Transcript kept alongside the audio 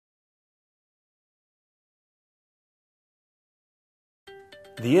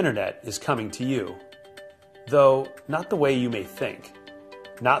The internet is coming to you, though not the way you may think.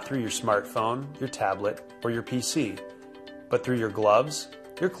 Not through your smartphone, your tablet, or your PC, but through your gloves,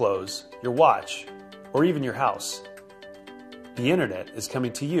 your clothes, your watch, or even your house. The internet is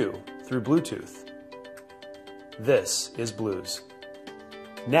coming to you through Bluetooth. This is Bluz.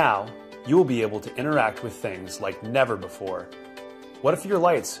 Now, you will be able to interact with things like never before. What if your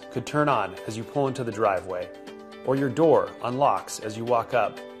lights could turn on as you pull into the driveway, or your door unlocks as you walk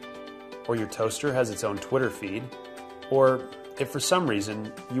up, or your toaster has its own Twitter feed, or if for some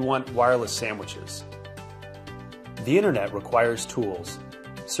reason you want wireless sandwiches? The internet requires tools,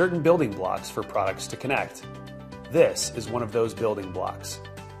 certain building blocks for products to connect. This is one of those building blocks.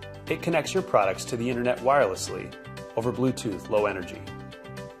 It connects your products to the internet wirelessly over Bluetooth Low Energy.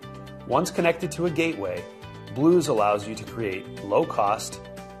 Once connected to a gateway, Bluz allows you to create low-cost,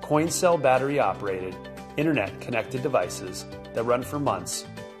 coin cell battery-operated, internet-connected devices that run for months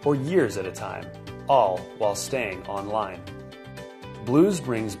or years at a time, all while staying online. Bluz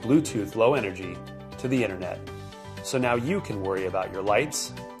brings Bluetooth Low Energy to the internet, so now you can worry about your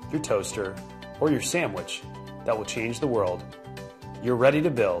lights, your toaster, or your sandwich that will change the world. You're ready to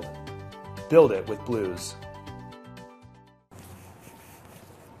build. Build it with Bluz.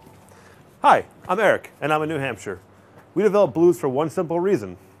 Hi, I'm Eric, and I'm in New Hampshire. We developed Bluz for one simple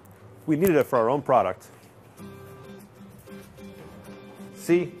reason. We needed it for our own product.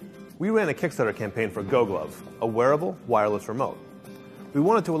 See, we ran a Kickstarter campaign for GoGlove, a wearable, wireless remote. We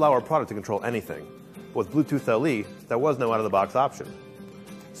wanted to allow our product to control anything, but with Bluetooth LE, there was no out-of-the-box option.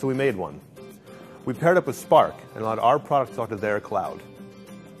 So we made one. We paired up with Spark and allowed our product to talk to their cloud.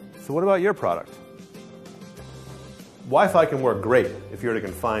 So what about your product? Wi-Fi can work great if you're in a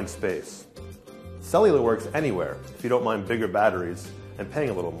confined space. Cellular works anywhere if you don't mind bigger batteries and paying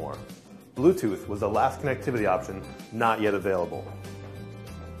a little more. Bluetooth was the last connectivity option not yet available.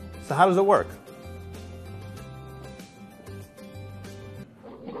 So how does it work?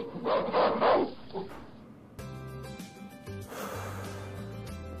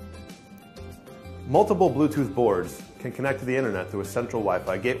 Multiple Bluetooth boards can connect to the internet through a central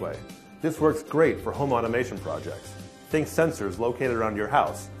Wi-Fi gateway. This works great for home automation projects. Think sensors located around your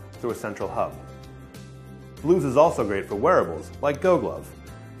house through a central hub. Bluz is also great for wearables like GoGlove.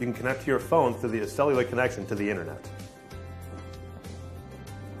 You can connect to your phone through the cellular connection to the internet.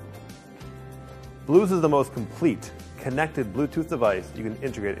 Bluz is the most complete, connected Bluetooth device you can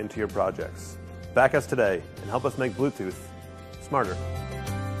integrate into your projects. Back us today and help us make Bluetooth smarter.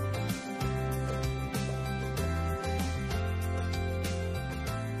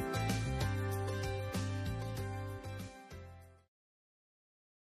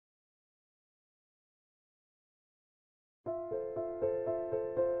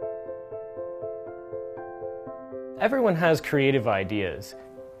 Everyone has creative ideas,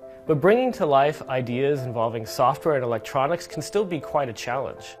 but bringing to life ideas involving software and electronics can still be quite a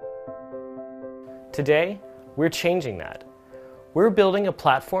challenge. Today, we're changing that. We're building a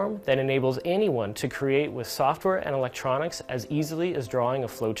platform that enables anyone to create with software and electronics as easily as drawing a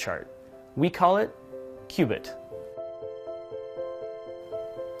flowchart. We call it Qubit.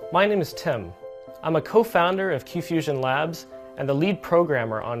 My name is Tim. I'm a co-founder of QFusion Labs and the lead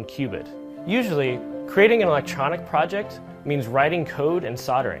programmer on Qubit. Usually, creating an electronic project means writing code and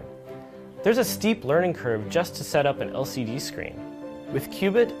soldering. There's a steep learning curve just to set up an LCD screen. With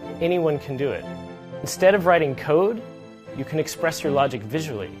Qubit, anyone can do it. Instead of writing code, you can express your logic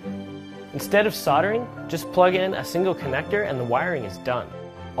visually. Instead of soldering, just plug in a single connector and the wiring is done.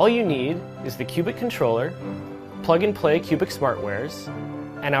 All you need is the Qubit controller, plug-and-play Qubit smartwares,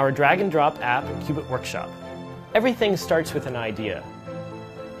 and our drag-and-drop app, Qubit Workshop. Everything starts with an idea.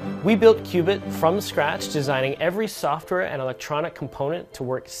 We built Qubit from scratch, designing every software and electronic component to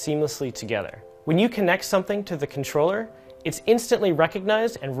work seamlessly together. When you connect something to the controller, it's instantly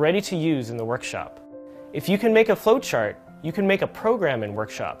recognized and ready to use in the workshop. If you can make a flowchart, you can make a program in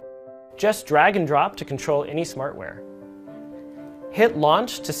Workshop. Just drag and drop to control any smartware. Hit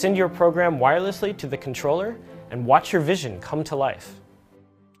launch to send your program wirelessly to the controller and watch your vision come to life.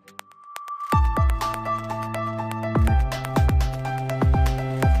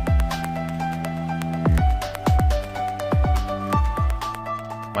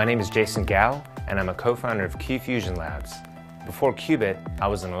 My name is Jason Gao, and I'm a co-founder of QFusion Labs. Before Qubit, I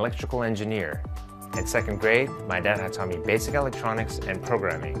was an electrical engineer. In second grade, my dad had taught me basic electronics and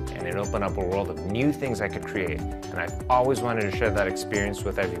programming, and it opened up a world of new things I could create, and I've always wanted to share that experience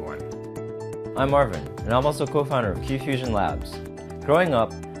with everyone. I'm Marvin, and I'm also co-founder of QFusion Labs. Growing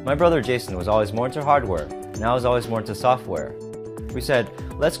up, my brother Jason was always more into hardware, and I was always more into software. We said,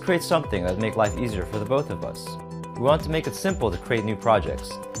 let's create something that would make life easier for the both of us. We want to make it simple to create new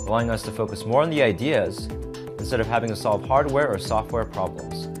projects, allowing us to focus more on the ideas instead of having to solve hardware or software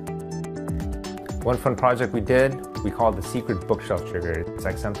problems. One fun project we did, we called the secret bookshelf trigger. It's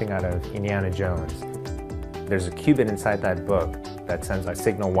like something out of Indiana Jones. There's a qubit inside that book that sends a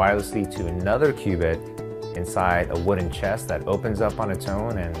signal wirelessly to another qubit inside a wooden chest that opens up on its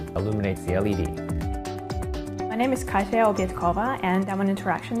own and illuminates the LED. My name is Kasia Obietkova and I'm an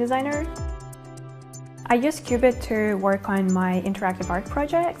interaction designer. I use Qubit to work on my interactive art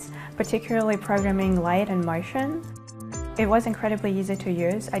projects, particularly programming light and motion. It was incredibly easy to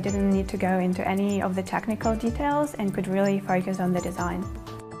use. I didn't need to go into any of the technical details and could really focus on the design.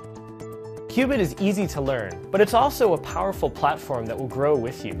 Qubit is easy to learn, but it's also a powerful platform that will grow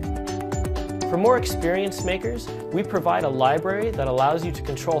with you. For more experienced makers, we provide a library that allows you to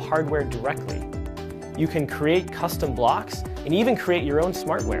control hardware directly. You can create custom blocks and even create your own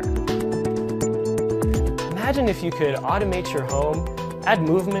smartware. Imagine if you could automate your home, add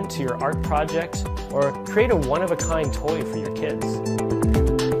movement to your art project, or create a one-of-a-kind toy for your kids.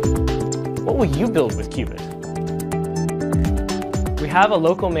 What will you build with Qubit? We have a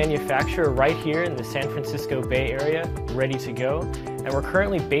local manufacturer right here in the San Francisco Bay Area ready to go, and we're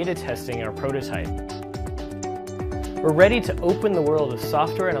currently beta testing our prototype. We're ready to open the world of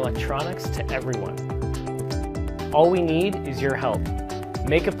software and electronics to everyone. All we need is your help.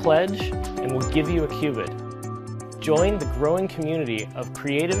 Make a pledge, and we'll give you a Qubit. Join the growing community of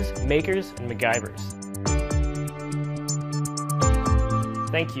creatives, makers, and MacGyvers.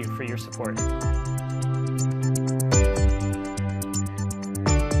 Thank you for your support.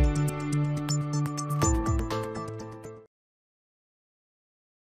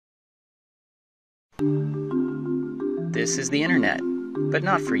 This is the internet, but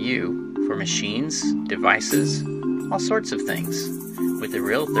not for you, for machines, devices, all sorts of things. With a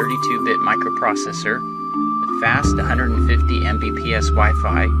real 32-bit microprocessor, with fast 150 Mbps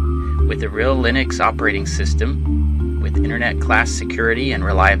Wi-Fi, with a real Linux operating system, with internet-class security and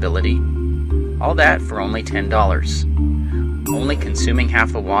reliability, all that for only $10. Only consuming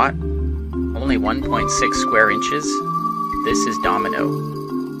half a watt, only 1.6 square inches. This is Domino.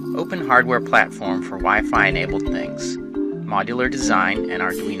 Open hardware platform for Wi-Fi enabled things. Modular design and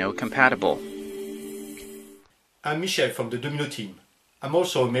Arduino compatible. I'm Michel from the Domino team. I'm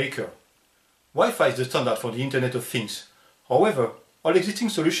also a maker. Wi-Fi is the standard for the Internet of Things. However, all existing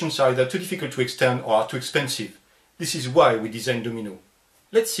solutions are either too difficult to extend or are too expensive. This is why we designed Domino.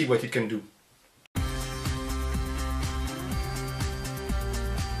 Let's see what it can do.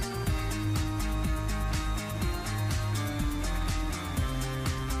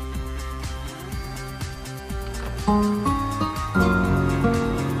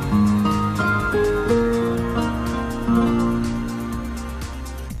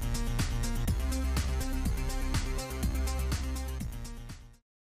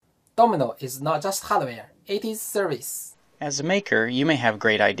 Domino is not just hardware, it is service. As a maker, you may have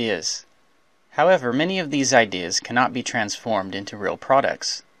great ideas. However, many of these ideas cannot be transformed into real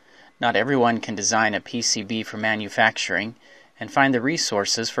products. Not everyone can design a PCB for manufacturing and find the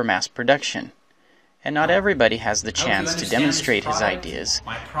resources for mass production. And not everybody has the chance to demonstrate his ideas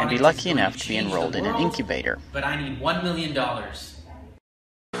and be lucky enough to be enrolled in an incubator. But I need $1 million.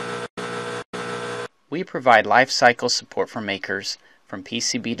 We provide life cycle support for makers from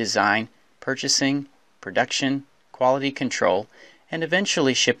PCB design, purchasing, production, quality control, and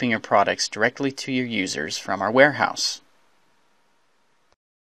eventually shipping your products directly to your users from our warehouse.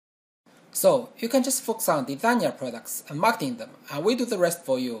 So, you can just focus on designing your products and marketing them, and we do the rest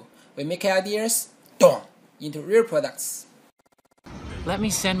for you. We make ideas, into real products. Let me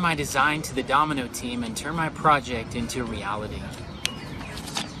send my design to the Domino team and turn my project into reality.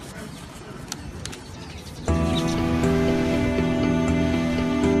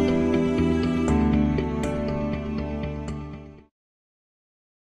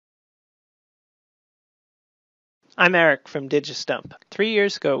 I'm Eric from Digistump. 3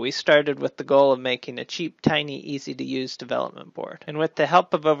 years ago, we started with the goal of making a cheap, tiny, easy-to-use development board. And with the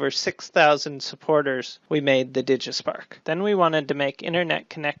help of over 6,000 supporters, we made the DigiSpark. Then we wanted to make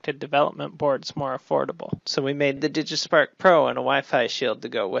internet-connected development boards more affordable. So we made the DigiSpark Pro and a Wi-Fi shield to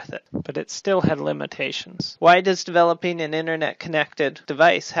go with it. But it still had limitations. Why does developing an internet-connected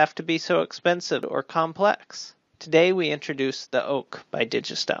device have to be so expensive or complex? Today we introduce the Oak by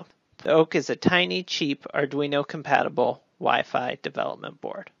Digistump. The Oak is a tiny, cheap, Arduino-compatible Wi-Fi development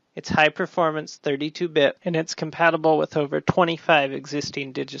board. It's high-performance 32-bit, and it's compatible with over 25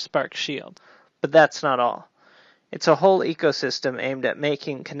 existing DigiSpark shields. But that's not all. It's a whole ecosystem aimed at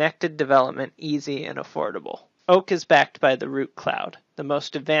making connected development easy and affordable. Oak is backed by the Root Cloud, the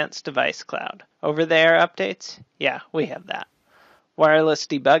most advanced device cloud. Over-the-air updates? Yeah, we have that. Wireless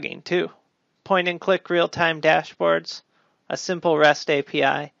debugging, too. Point-and-click real-time dashboards, a simple REST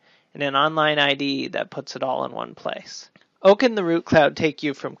API, and an online IDE that puts it all in one place. Oak and the Root Cloud take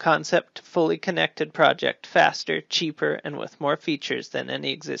you from concept to fully connected project faster, cheaper, and with more features than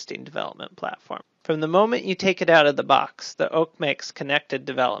any existing development platform. From the moment you take it out of the box, the Oak makes connected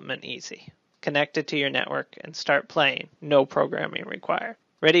development easy. Connect it to your network and start playing, no programming required.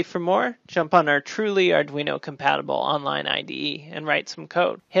 Ready for more? Jump on our truly Arduino-compatible online IDE and write some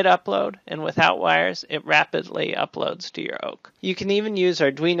code. Hit upload, and without wires, it rapidly uploads to your Oak. You can even use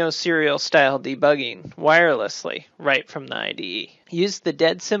Arduino serial-style debugging wirelessly right from the IDE. Use the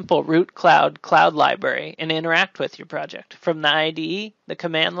dead simple Root Cloud library and interact with your project from the IDE, the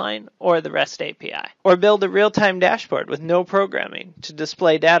command line, or the REST API. Or build a real-time dashboard with no programming to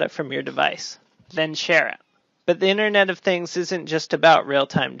display data from your device. Then share it. But the Internet of Things isn't just about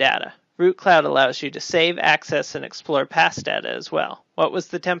real-time data. Root Cloud allows you to save, access, and explore past data as well. What was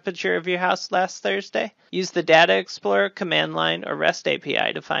the temperature of your house last Thursday? Use the Data Explorer, command line, or REST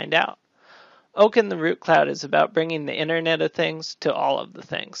API to find out. Oak and the Root Cloud is about bringing the Internet of Things to all of the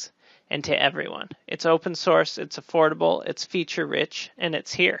things, and to everyone. It's open source, it's affordable, it's feature-rich, and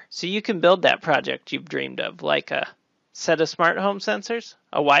it's here. So you can build that project you've dreamed of, like a set of smart home sensors,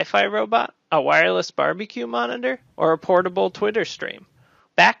 a Wi-Fi robot, a wireless barbecue monitor, or a portable Twitter stream.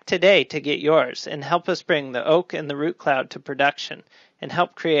 Back today to get yours and help us bring the Oak and the Root Cloud to production and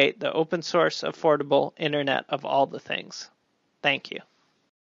help create the open source, affordable Internet of all the things. Thank you.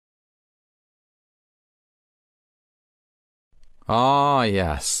 Ah,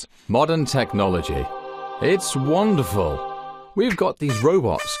 yes. Modern technology. It's wonderful. We've got these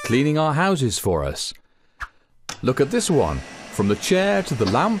robots cleaning our houses for us. Look at this one. From the chair to the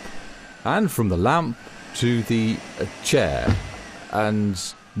lamp, and from the lamp to the chair. And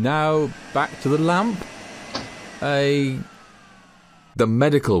now back to the lamp. The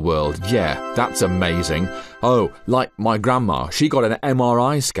medical world, yeah, that's amazing. Oh, like my grandma, she got an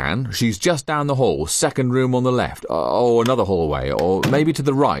MRI scan. She's just down the hall, second room on the left. Oh, another hallway, or maybe to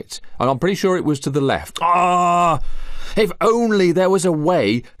the right. And I'm pretty sure it was to the left. Ah! If only there was a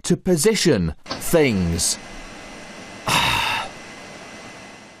way to position things.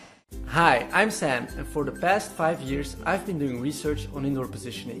 Hi, I'm Sam, and for the past 5 years I've been doing research on indoor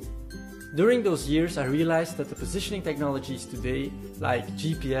positioning. During those years I realized that the positioning technologies today, like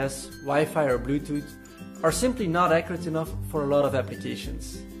GPS, Wi-Fi or Bluetooth, are simply not accurate enough for a lot of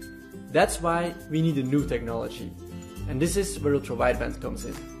applications. That's why we need a new technology, and this is where ultra-wideband comes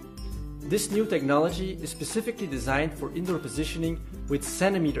in. This new technology is specifically designed for indoor positioning with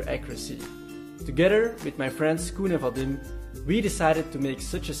centimeter accuracy. Together with my friends Koen and Vadim, we decided to make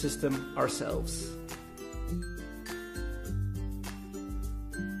such a system ourselves.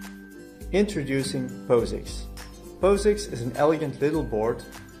 Introducing Pozyx. Pozyx is an elegant little board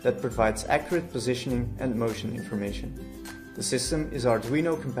that provides accurate positioning and motion information. The system is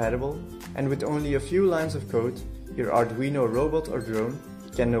Arduino compatible, and with only a few lines of code, your Arduino robot or drone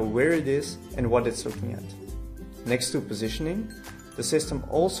can know where it is and what it's looking at. Next to positioning, the system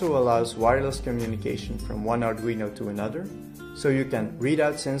also allows wireless communication from one Arduino to another, so you can read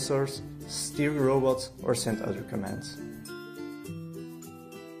out sensors, steer robots, or send other commands.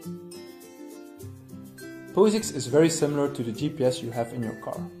 Pozyx is very similar to the GPS you have in your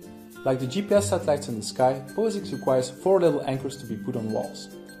car. Like the GPS satellites in the sky, Pozyx requires 4 little anchors to be put on walls.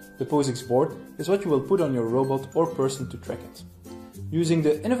 The Pozyx board is what you will put on your robot or person to track it. Using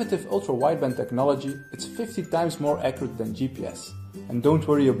the innovative ultra-wideband technology, it's 50 times more accurate than GPS. And don't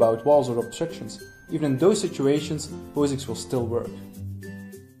worry about walls or obstructions. Even in those situations, Pozyx will still work.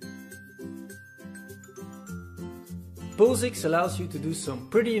 Pozyx allows you to do some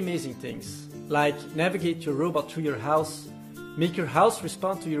pretty amazing things, like navigate your robot through your house, make your house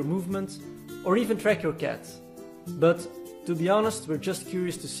respond to your movement, or even track your cat. But to be honest, we're just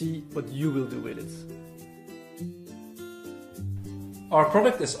curious to see what you will do with it. Our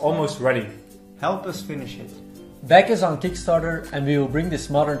product is almost ready. Help us finish it. Back us on Kickstarter and we will bring this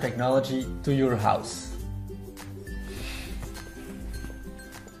modern technology to your house.